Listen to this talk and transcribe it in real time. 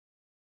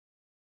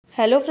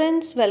Hello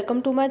friends, welcome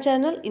to my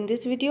channel. In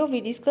this video we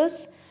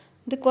discuss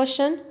the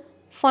question,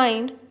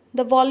 find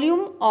the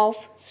volume of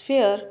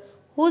sphere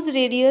whose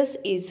radius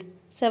is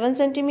 7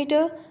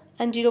 cm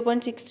and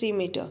 0.63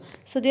 meter.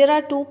 So there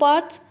are two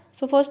parts.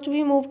 So first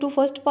we move to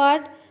first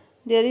part.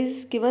 There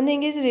is given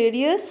thing is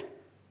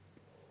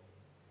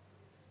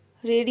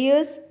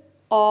radius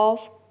of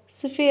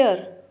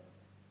sphere.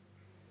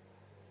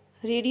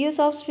 Radius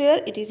of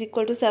sphere, it is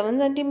equal to 7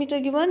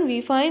 cm given.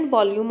 We find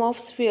volume of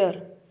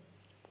sphere.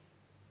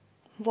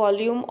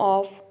 Volume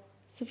of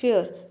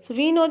sphere. So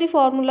we know the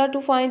formula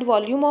to find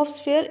volume of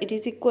sphere. It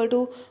is equal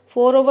to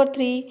 4 over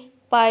 3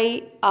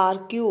 pi r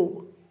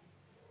cube.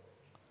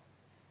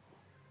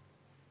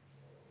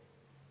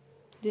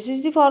 This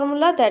is the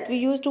formula that we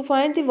use to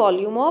find the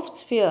volume of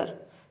sphere.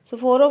 So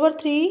 4 over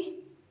 3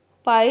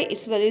 pi,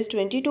 its value is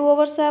 22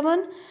 over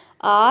 7.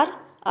 R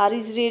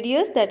is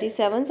radius, that is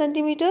 7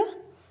 centimeter,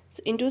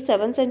 so into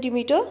 7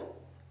 centimeter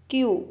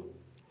cube.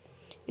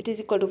 It is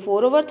equal to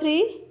 4 over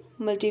 3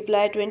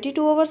 multiply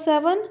 22 over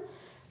 7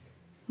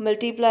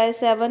 multiply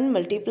 7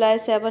 multiply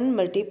 7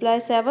 multiply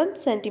 7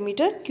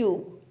 centimeter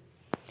cube.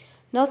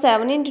 Now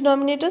 7 in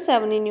denominator,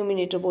 7 in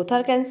numerator, both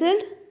are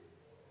cancelled.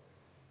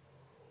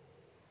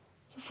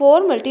 So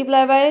 4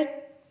 multiply by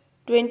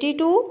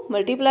 22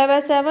 multiply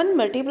by 7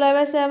 multiply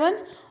by 7,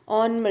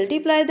 on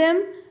multiply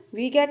them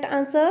we get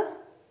answer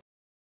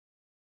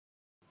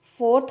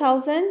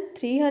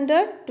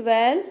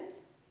 4312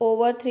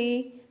 over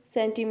 3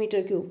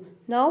 centimeter cube.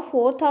 Now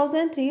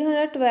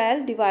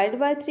 4312 divided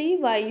by 3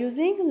 by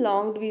using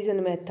long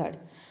division method.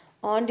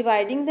 On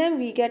dividing them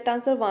we get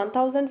answer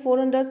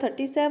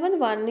 1437.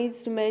 1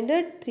 is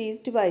remainder, 3 is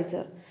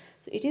divisor.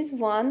 So it is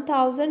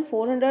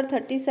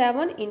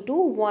 1437 into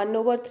 1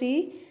 over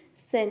 3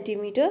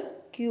 centimeter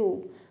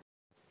cube.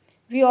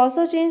 We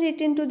also change it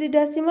into the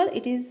decimal.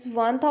 It is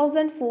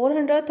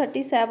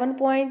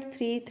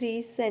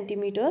 1437.33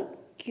 centimeter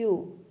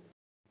cube.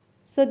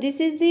 So this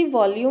is the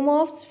volume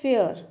of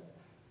sphere.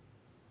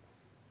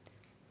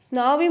 So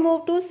now we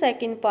move to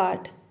second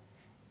part.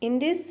 In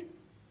this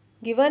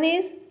given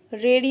is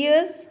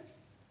radius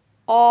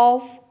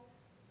of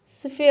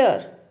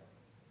sphere.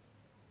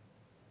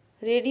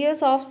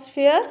 Radius of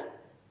sphere,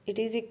 it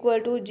is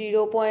equal to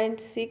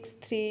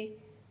 0.63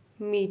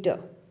 meter.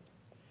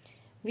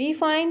 We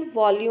find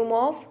volume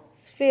of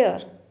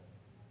sphere.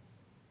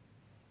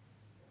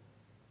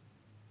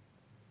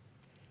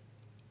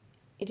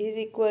 It is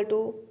equal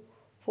to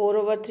 4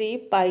 over 3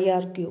 pi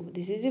r cube.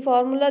 This is the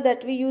formula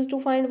that we use to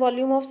find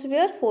volume of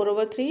sphere. 4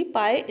 over 3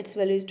 pi, its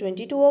value is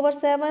 22 over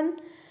 7.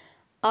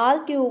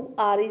 R cube,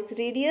 r is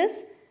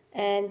radius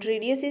and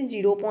radius is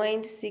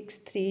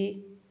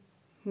 0.63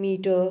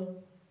 meter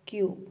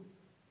cube.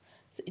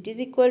 So it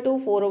is equal to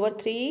 4 over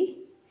 3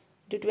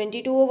 to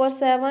 22 over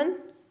 7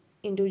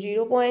 into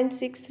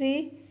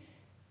 0.63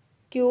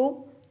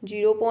 cube,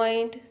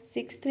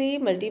 0.63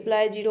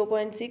 multiply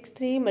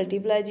 0.63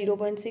 multiply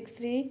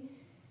 0.63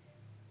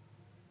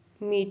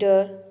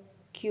 meter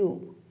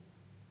cube.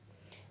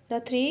 Now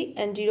 3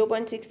 and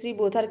 0.63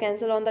 both are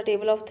cancelled on the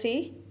table of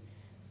 3,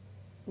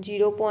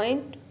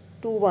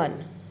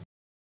 0.21.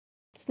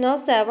 So now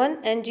 7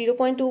 and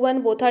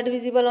 0.21 both are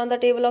divisible on the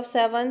table of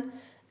 7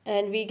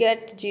 and we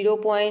get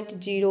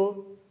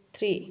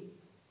 0.03.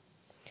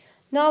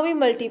 Now we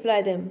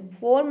multiply them.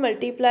 4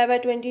 multiply by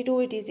 22,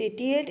 it is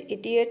 88.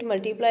 88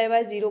 multiply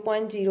by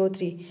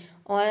 0.03.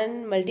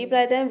 On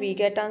multiply them we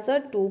get answer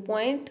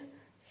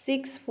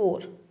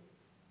 2.64.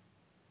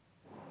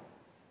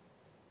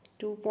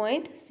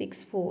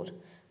 2.64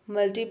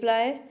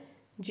 multiply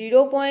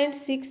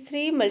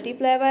 0.63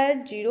 multiply by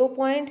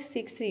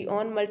 0.63.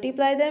 On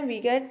multiply them we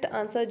get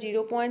answer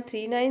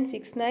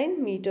 0.3969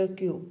 meter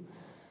cube.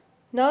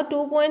 Now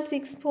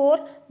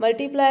 2.64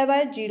 multiply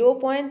by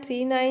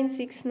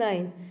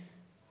 0.3969.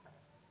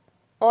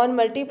 On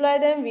multiply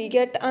them we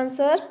get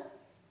answer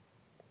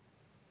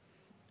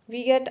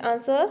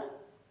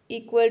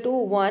equal to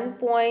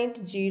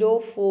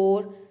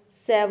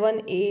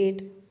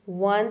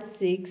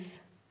 1.047816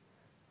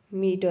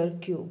 meter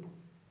cube,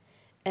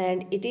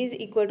 and it is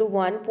equal to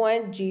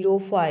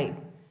 1.05.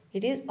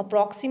 It is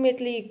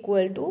approximately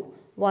equal to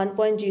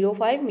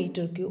 1.05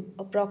 meter cube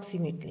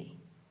approximately.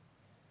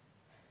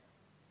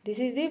 This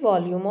is the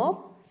volume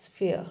of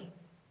sphere.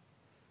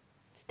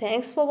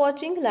 Thanks for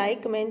watching.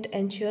 Like, comment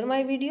and share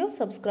my video.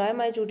 Subscribe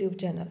my YouTube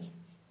channel.